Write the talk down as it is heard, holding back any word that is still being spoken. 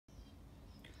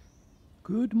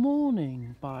Good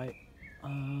morning by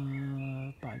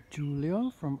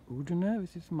Julia from Udine.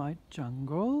 This is my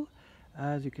jungle.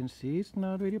 As you can see, it's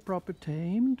not really properly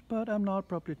tamed, but I'm not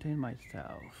properly tamed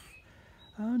myself.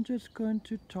 I'm just going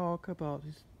to talk about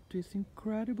this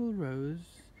incredible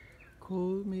rose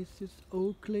called Mrs.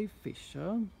 Oakley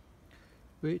Fisher,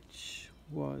 which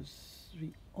was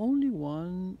the only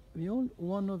one,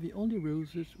 one of the only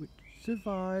roses which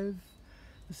survived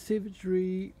the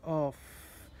savagery of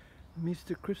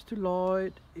Mr. Christopher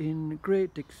Lloyd in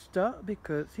Great Dexter,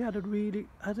 because he had a really,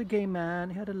 as a gay man,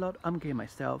 he had a lot. I'm gay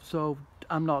myself, so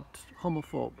I'm not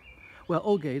homophobe. Well,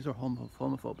 all gays are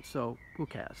homophobes, so who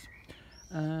cares?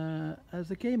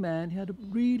 As a gay man, he had a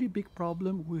really big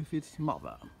problem with his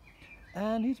mother.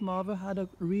 And his mother had a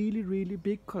really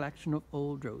big collection of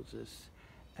old roses.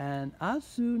 And as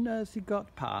soon as he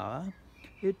got power,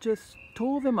 it just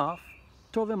tore them up,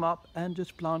 and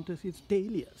just planted his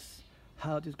dahlias.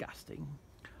 How disgusting.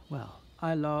 Well,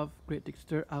 I love Great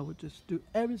Dexter. I would just do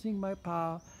everything in my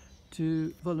power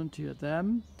to volunteer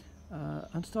them.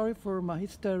 I'm sorry for my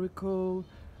hysterical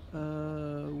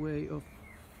way of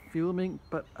filming,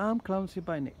 but I'm clumsy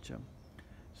by nature.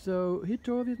 So he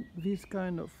tore this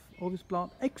kind of all this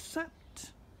plant,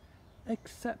 except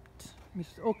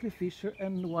Mrs. Oakley Fisher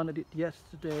and the one I did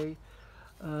yesterday,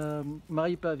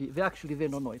 Marie Pavie. They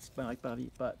don't know it's Marie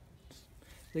Pavie, but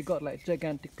they got like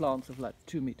gigantic plants of like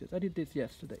 2 meters. I did this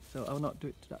yesterday, so I will not do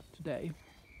it today.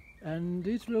 And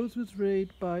this rose was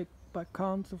raised by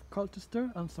Counts of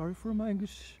Colchester. I'm sorry for my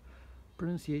English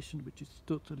pronunciation, which is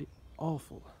totally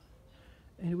awful.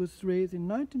 And it was raised in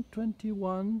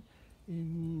 1921,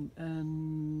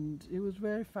 and it was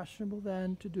very fashionable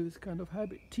then to do this kind of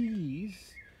hybrid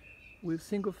teas with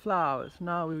single flowers.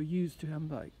 Now we're used to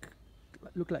them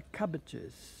look like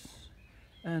cabbages.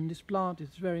 And this plant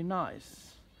is very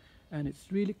nice, and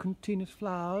it's really continuous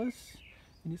flowers,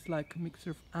 and it's like a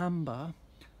mixture of amber,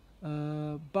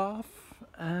 buff,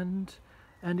 and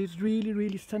it's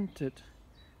really scented,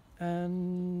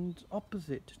 and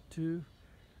opposite to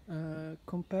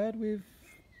compared with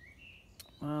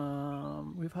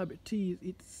hybrid teas.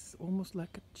 It's almost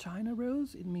like a China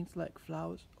rose. It means like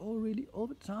flowers all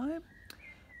the time.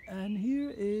 And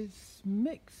here is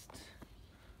mixed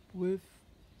with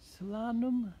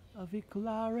Solanum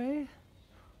aviculare.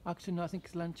 Actually, no, I think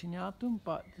it's Lanciniatum,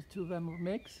 but the two of them are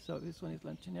mixed, so this one is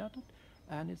Lanciniatum.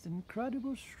 And it's an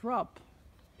incredible shrub.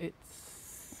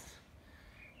 It's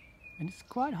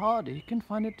quite hardy. You can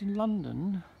find it in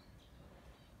London.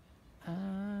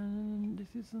 And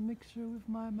this is a mixture with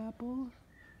my maple.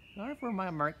 Sorry for my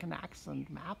American accent,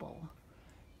 maple.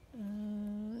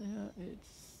 Yeah, it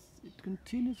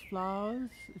continues flowers.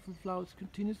 It flowers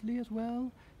continuously as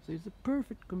well. So it's a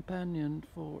perfect companion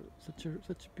for such a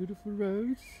beautiful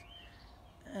rose.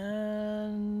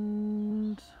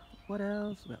 And what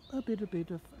else? Well, a bit of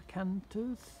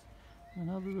acanthus,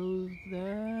 another rose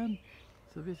there.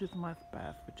 So this is my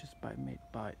bath, which is made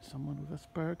by someone with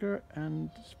Asperger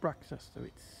and Spraxus, so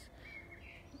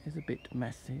it's a bit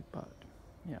messy, but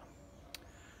yeah.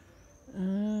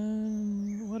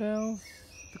 And what else?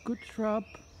 The good shrub.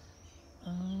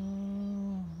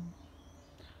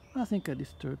 I think I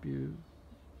disturb you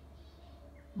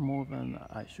more than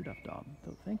I should have done.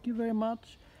 So thank you very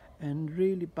much, and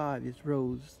really buy this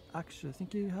rose. Actually, I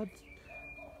think you had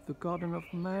the Garden of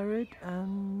Merit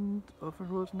and of a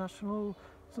Rose National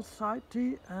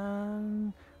Society,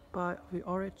 and by the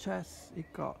RHS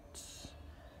it got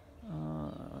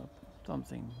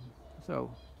something.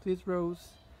 So this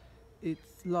rose,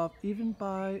 it's loved even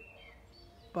by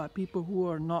people who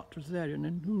are not rosarian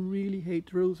and who really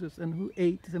hate roses and who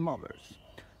ate the mothers.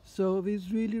 So this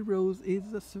really rose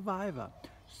is a survivor.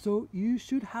 So you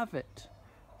should have it.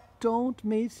 Don't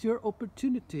miss your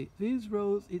opportunity. This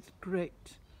rose is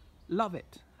great. Love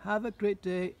it. Have a great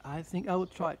day. I think I will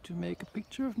try to make a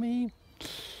picture of me.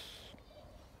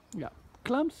 Yeah.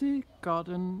 Clumsy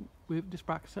garden with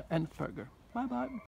dyspraxia and Asperger. Bye bye.